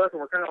second book, and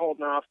we're kind of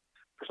holding off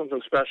for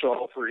something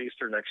special for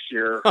Easter next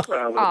year with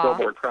a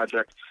billboard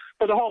project.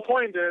 But the whole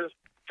point is,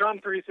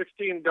 John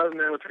 3:16 doesn't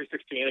end with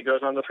 3:16. It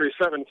goes on to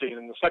 3:17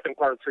 in the second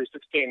part of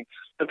 3:16.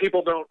 And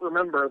people don't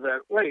remember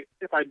that, wait,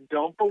 if I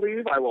don't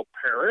believe, I will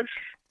perish.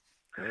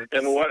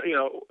 And what, you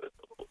know,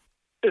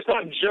 it's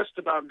not just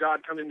about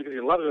God coming because he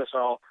loves us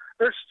all.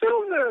 There's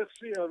still this,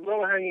 you know,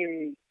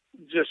 low-hanging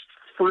just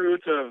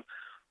fruit of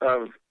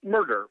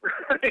murder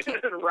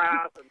and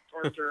wrath and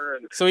torture.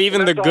 And so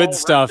even the good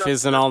stuff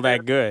isn't all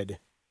that good.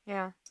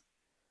 Yeah.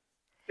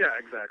 Yeah,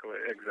 exactly.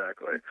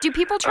 Do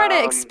people try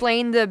to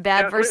explain the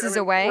bad verses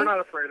away? We're not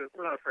afraid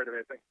of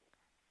anything.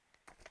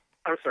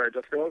 I'm sorry,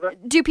 Jessica, what was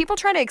that? Do people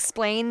try to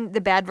explain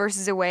the bad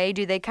verses away?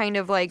 Do they kind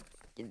of like,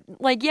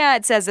 yeah,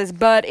 it says this,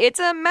 but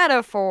it's a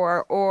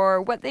metaphor,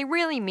 or what they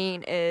really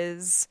mean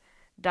is ...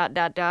 Well,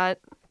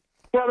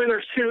 I mean,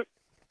 there's two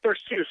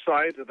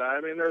sides of that.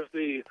 I mean, there's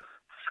the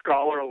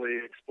scholarly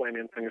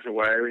explaining things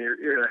away. I mean,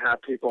 you're going to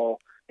have people,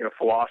 you know,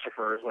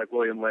 philosophers like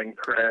William Lane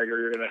Craig, or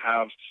you're going to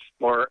have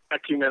more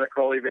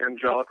ecumenical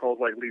evangelicals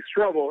like Lee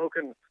Strobel, who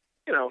can,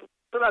 you know,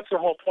 so that's the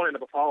whole point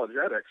of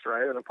apologetics,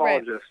 right? And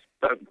apologists,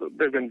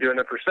 they've been doing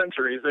it for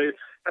centuries.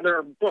 And there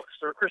are books,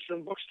 there are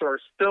Christian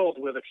bookstores filled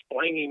with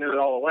explaining it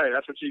all away.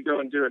 That's what you go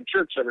and do in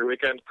church every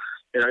weekend.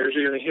 You know,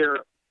 you're going to hear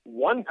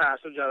one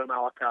passage out of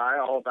Malachi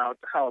all about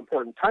how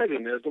important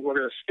tithing is, but we're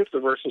going to skip the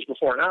verses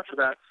before and after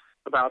that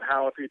about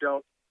how if you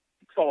don't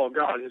follow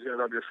God, he's going to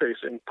rub your face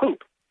in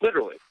poop,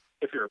 literally,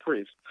 if you're a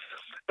priest.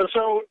 And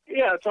so,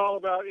 yeah, it's all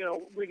about,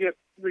 we get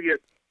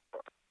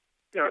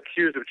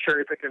accused of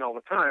cherry picking all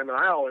the time,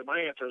 and my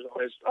answer is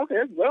always,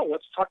 okay, well,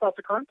 let's talk about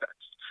the context.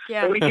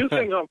 Yeah. And we do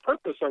things on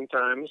purpose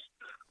sometimes.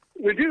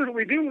 We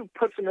do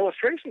put some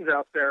illustrations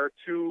out there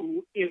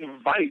to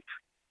invite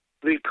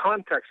the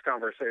context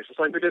conversations.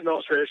 Like we did an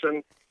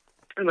illustration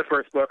in the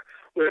first book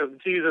with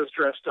Jesus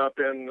dressed up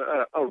in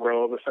a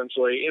robe,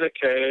 essentially, in a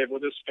cave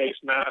with his face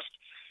mask.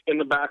 In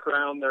the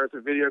background, there's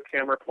a video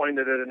camera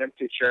pointed at an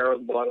empty chair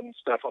with blood and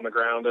stuff on the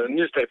ground, and a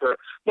newspaper.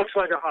 Looks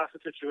like a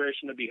hostage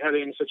situation, a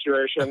beheading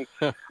situation,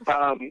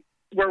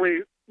 where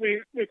we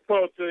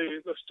quote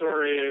the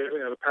story,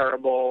 the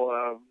parable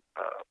of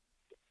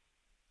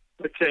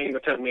the king, the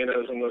 10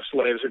 minas, and the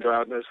slaves who go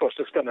out and they're supposed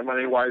to spend their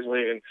money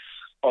wisely and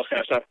all this kind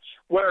of stuff,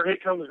 where he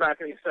comes back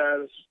and he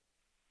says,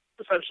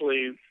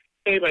 essentially,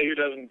 anybody who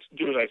doesn't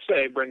do as I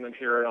say, bring them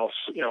here and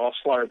I'll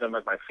slaughter them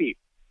at my feet.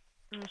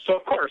 So,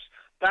 of course,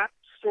 that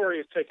story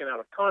is taken out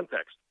of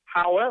context.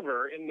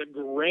 However, in the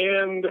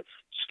grand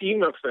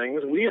scheme of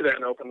things, we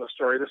then open the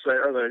story to say,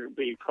 or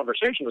the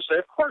conversation to say,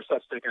 of course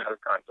that's taken out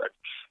of context.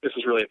 This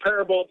is really a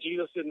parable.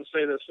 Jesus didn't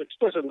say this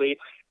explicitly,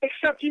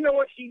 except you know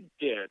what? He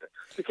did.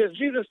 Because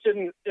Jesus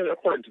didn't,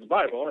 according to the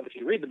Bible, and if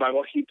you read the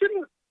Bible, he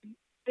didn't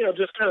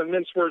just kind of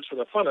mince words for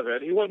the fun of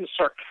it. He wasn't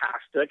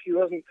sarcastic. He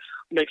wasn't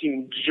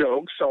making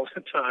jokes all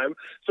the time.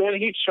 So when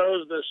he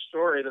chose this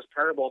story, this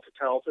parable to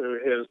tell to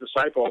his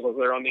disciples as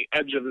they're on the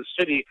edge of the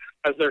city,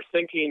 as they're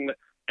thinking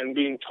and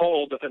being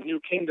told that the new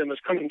kingdom is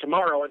coming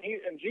tomorrow, and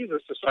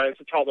Jesus decides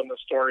to tell them the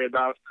story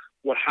about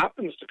what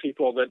happens to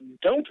people that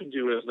don't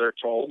do as they're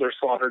told. They're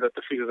slaughtered at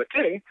the feet of the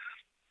king.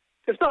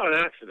 It's not an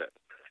accident.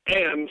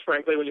 And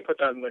frankly, when you put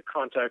that in the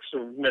context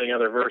of many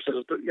other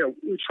verses, but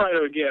we try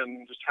to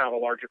again just have a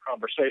larger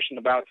conversation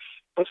about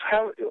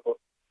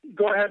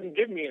go ahead and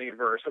give me any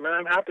verse. I mean,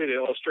 I'm happy to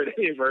illustrate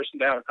any verse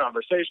and to have a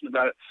conversation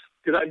about it,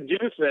 because I do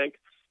think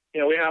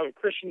we have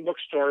Christian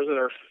bookstores that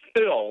are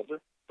filled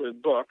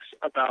with books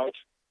about,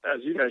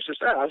 as you guys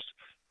just asked,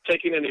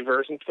 taking any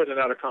verse and putting it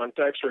out of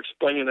context or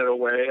explaining it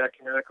away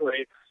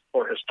ecumenically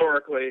or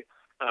historically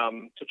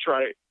to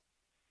try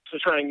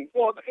and,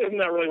 well, isn't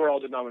that really where all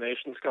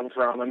denominations come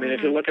from? I mean,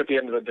 if you look at the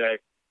end of the day,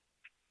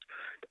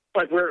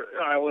 like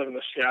I live in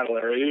the Seattle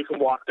area, you can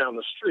walk down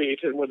the street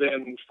and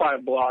within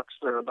 5 blocks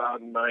there are about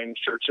 9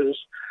 churches.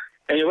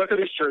 And you look at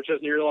these churches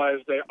and you realize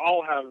they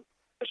all have,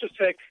 let's just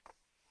take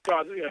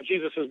God,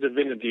 Jesus'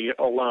 divinity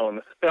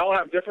alone. They all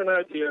have different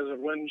ideas of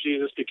when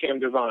Jesus became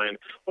divine.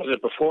 Was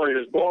it before he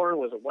was born?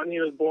 Was it when he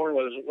was born?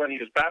 Was it when he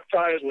was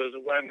baptized? Was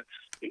it when,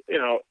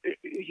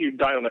 he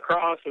died on the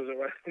cross? Was it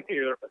when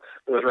he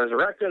was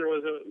resurrected? Or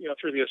was it,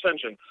 through the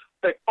ascension?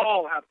 They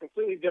all have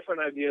completely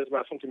different ideas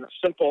about something as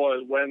simple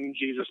as when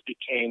Jesus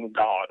became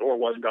God, or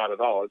was God at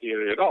all, as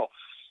deity at all.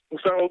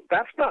 And so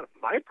that's not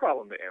my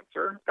problem to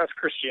answer. That's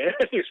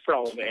Christianity's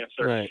problem to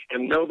answer. Right.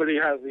 And nobody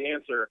has the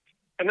answer.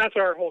 And that's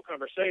our whole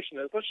conversation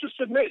is, let's just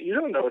admit you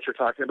don't know what you're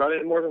talking about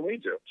any more than we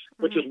do,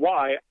 which is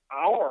why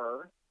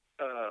our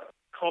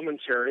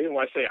commentary, and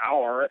when I say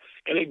our,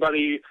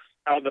 anybody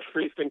out of the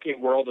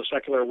free-thinking world, the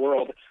secular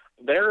world,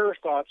 their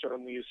thoughts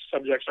on these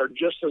subjects are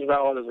just as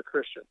valid as a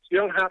Christian's. You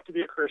don't have to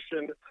be a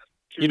Christian.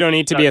 You don't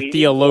need to be a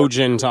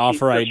theologian to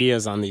offer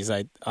ideas on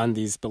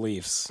these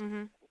beliefs.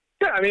 Mm-hmm.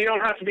 Yeah, I mean, you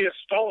don't have to be a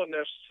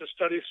Stalinist to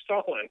study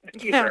Stalin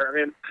either. Yeah. I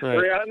mean,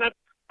 right. And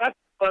that's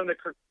fun to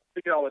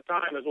all the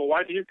time is, well,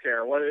 why do you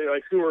care?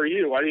 Who are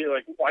you? Why do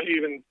you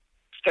even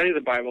study the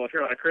Bible if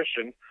you're not a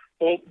Christian?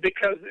 Well,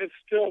 because it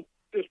still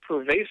is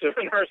pervasive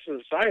in our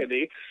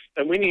society,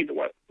 and we need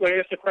I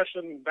guess the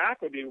question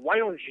back would be, why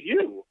don't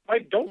you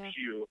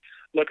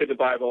look at the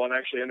Bible and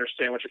actually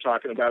understand what you're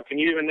talking about? Can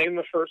you even name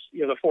the first,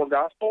 the 4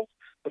 Gospels,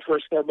 the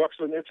first 4 books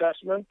of the New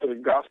Testament, the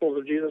Gospels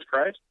of Jesus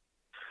Christ?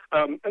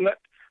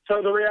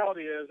 So the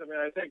reality is, I mean,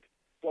 I think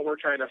what we're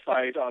trying to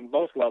fight on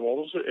both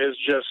levels is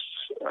just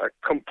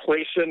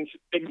complacent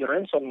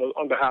ignorance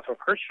on behalf of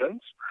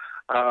Christians.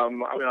 I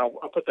mean,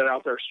 I'll put that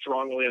out there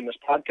strongly in this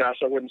podcast.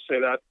 I wouldn't say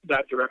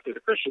that directly to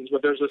Christians,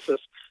 but there's this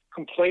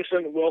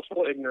complacent,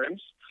 willful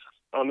ignorance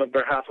on the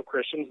behalf of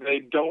Christians. They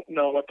don't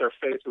know what their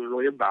faith is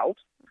really about,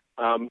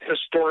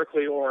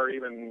 historically or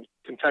even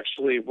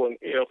contextually,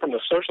 from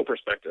the social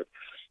perspective.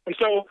 And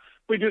so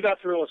we do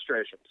that through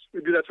illustrations.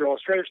 We do that through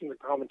illustrations and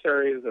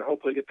commentaries that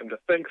hopefully get them to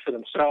think for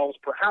themselves,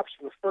 perhaps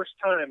for the first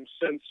time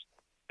since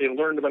they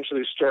learned a bunch of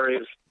these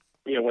stories,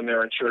 when they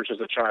were in church as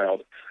a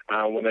child,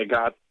 when they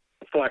got,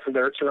 for lack of a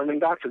better term,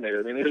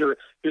 indoctrinated. I mean,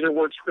 these are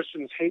words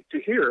Christians hate to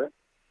hear,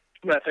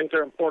 and I think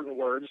they're important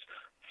words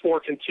for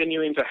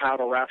continuing to have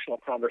a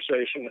rational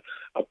conversation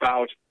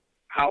about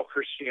how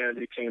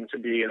Christianity came to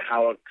be and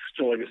how it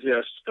still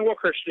exists and what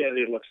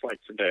Christianity looks like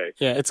today.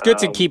 Yeah, it's good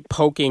to keep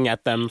poking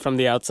at them from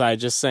the outside,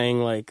 just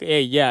saying like,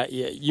 hey, yeah,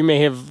 you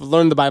may have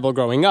learned the Bible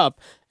growing up,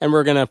 and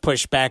we're going to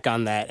push back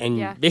on that.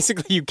 And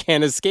basically you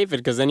can't escape it,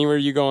 because anywhere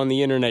you go on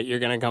the internet, you're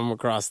going to come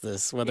across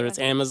this, whether it's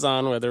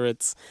Amazon, whether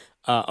it's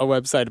a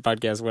website, a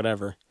podcast,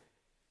 whatever.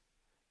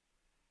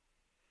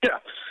 Yeah.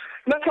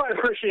 That's why I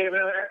appreciate it.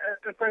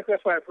 And frankly,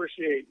 that's why I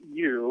appreciate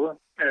you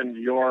and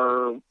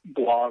your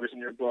blogs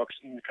and your books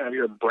and kind of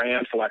your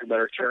brand, for lack of a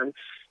better term,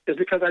 is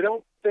because I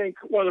don't think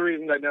one of the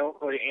reasons I don't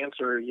really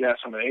answer, yes,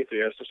 I'm an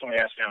atheist, if somebody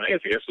asks me I'm an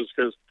atheist, is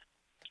because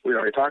we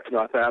already talked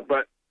about that.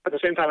 But at the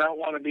same time, I don't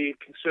want to be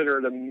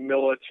considered a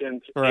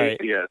militant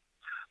atheist,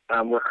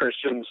 where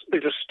Christians, they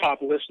just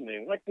stop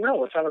listening. Like, no,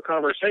 let's have a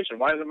conversation.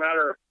 Why does it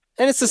matter?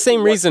 And it's the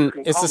same reason.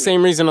 It's the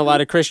same reason a lot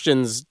of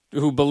Christians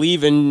who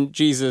believe in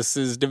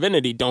Jesus'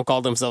 divinity don't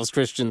call themselves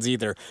Christians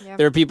either. Yep.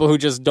 There are people who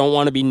just don't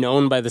want to be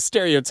known by the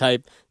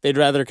stereotype. They'd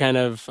rather kind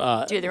of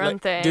do their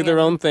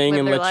own thing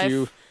and let life.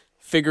 You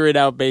figure it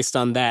out based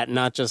on that,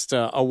 not just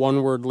a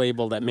one-word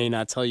label that may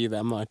not tell you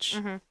that much.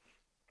 Mm-hmm.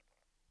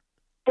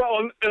 Well,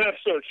 and that's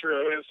so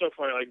true. It's so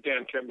funny. Like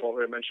Dan Kimball,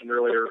 who I mentioned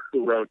earlier,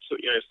 who wrote, he's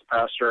the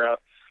pastor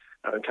out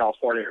in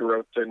California, who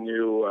wrote the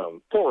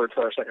new foreword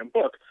for our second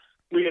book.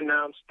 We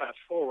announced that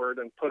forward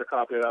and put a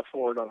copy of that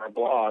forward on our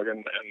blog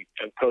and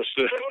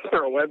posted it on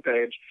our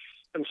webpage.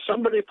 And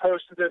somebody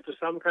posted it to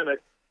some kind of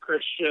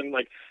Christian,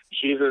 like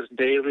Jesus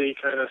Daily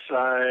kind of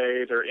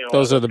site, or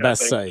those are the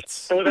best sites.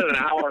 So within an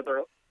hour,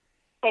 they're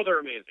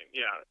amazing.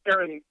 Yeah,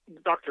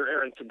 Dr.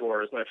 Aaron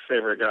Tabor is my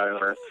favorite guy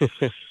on earth.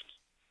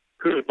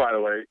 Who, by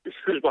the way,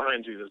 who's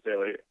behind Jesus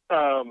Daily?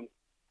 But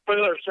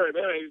another story.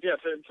 But anyway,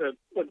 to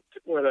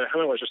what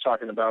Helen was just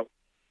talking about.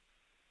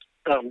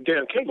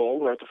 Dan Kimball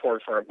wrote the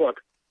foreword for our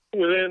book.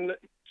 Within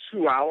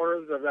 2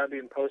 hours of that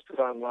being posted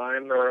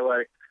online, there were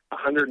like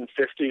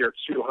 150 or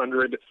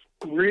 200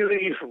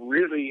 really,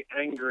 really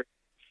angry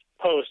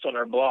posts on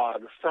our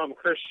blog from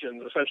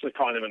Christians, essentially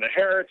calling him a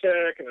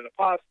heretic and an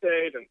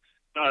apostate and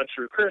not a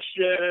true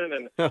Christian,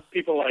 and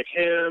people like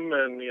him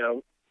and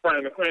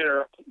Brian McLean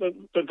are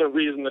the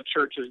reason the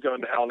church is going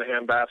to hell in a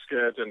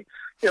handbasket, and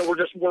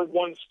we're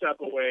one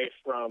step away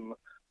from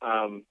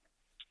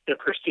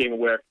Christine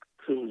Wick,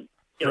 who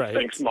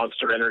thinks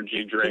Monster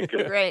Energy drink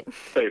is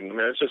Satan. I mean,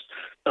 it's just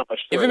not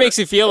much. If it makes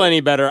you feel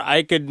any better,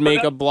 I could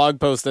make a blog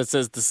post that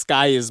says the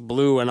sky is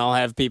blue, and I'll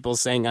have people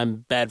saying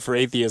I'm bad for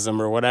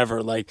atheism or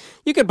whatever. Like,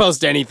 you could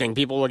post anything;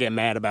 people will get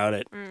mad about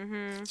it.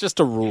 Mm-hmm. It's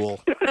just a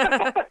rule.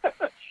 Sure,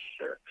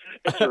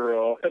 it's a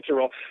rule. It's a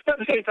rule. But at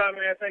the same time,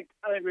 I think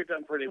we've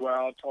done pretty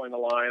well towing the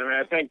line.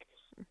 I think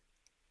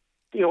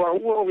where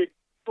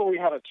we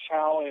have a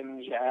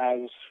challenge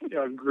as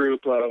a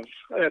group of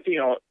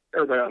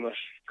everybody on this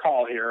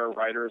call here are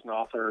writers and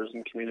authors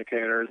and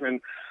communicators,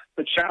 and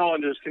the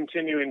challenge is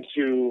continuing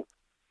to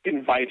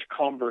invite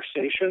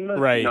conversation,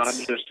 not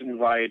just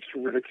invite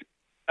ridicule.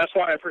 That's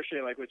why I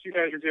appreciate what you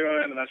guys are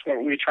doing, and that's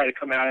what we try to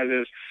come at it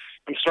is.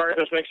 I'm sorry if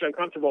this makes you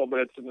uncomfortable, but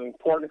it's an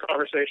important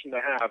conversation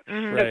to have.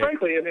 Mm-hmm. And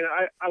frankly,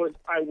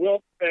 I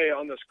will say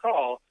on this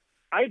call,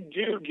 I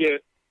do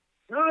get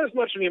not as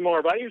much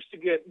anymore, but I used to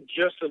get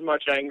just as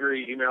much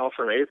angry email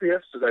from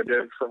atheists as I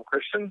did from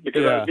Christians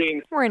because I was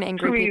being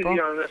too easy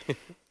on this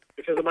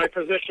because of my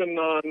position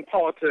on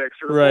politics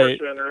or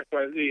abortion or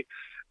XYZ.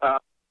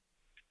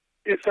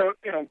 So,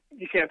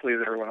 you can't please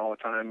everyone all the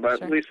time,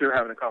 but at least we were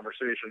having a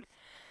conversation.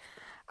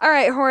 All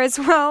right, Horace.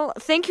 Well,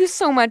 thank you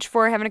so much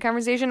for having a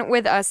conversation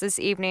with us this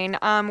evening.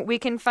 We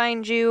can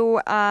find you.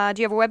 Do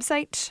you have a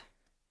website?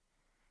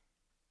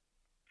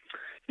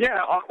 Yeah,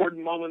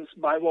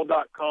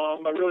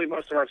 awkwardmomentsbible.com. But really,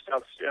 most of our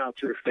stuff's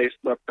through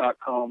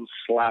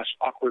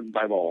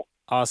facebook.com/awkwardbible.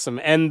 Awesome.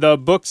 And the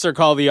books are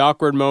called The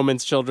Awkward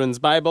Moments Children's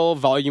Bible.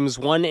 Volumes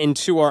 1 and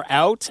 2 are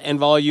out, and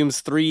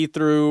volumes 3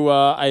 through,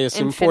 I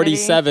assume, Infinity.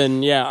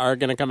 47, are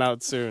going to come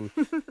out soon.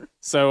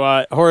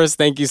 So, Horace,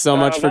 thank you so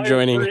much for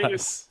joining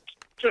us.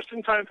 Just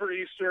in time for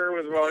Easter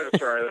with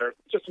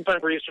just in time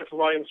for Easter for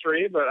Volume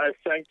 3, but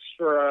thanks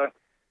for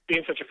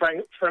being such a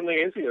friendly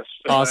atheist.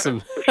 Awesome. I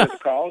appreciate the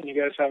call, and you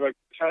guys have a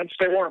time to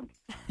stay warm.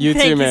 You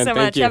too, man. Thank you so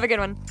much. Have a good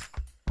one.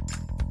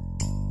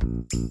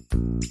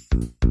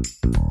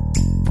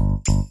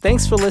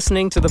 Thanks for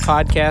listening to the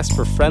podcast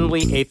for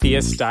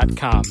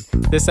FriendlyAtheist.com.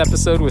 This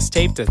episode was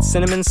taped at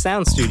Cinnamon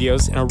Sound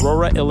Studios in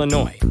Aurora,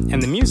 Illinois,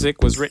 and the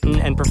music was written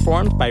and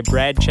performed by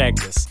Brad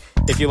Chagdis.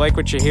 If you like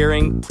what you're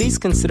hearing, please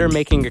consider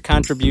making a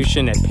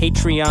contribution at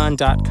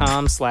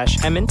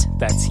patreon.com/Hemant,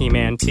 that's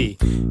He-Man T.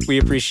 We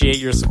appreciate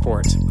your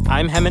support.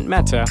 I'm Hemant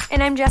Mehta.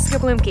 And I'm Jessica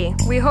Blumke.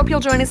 We hope you'll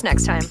join us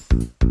next time.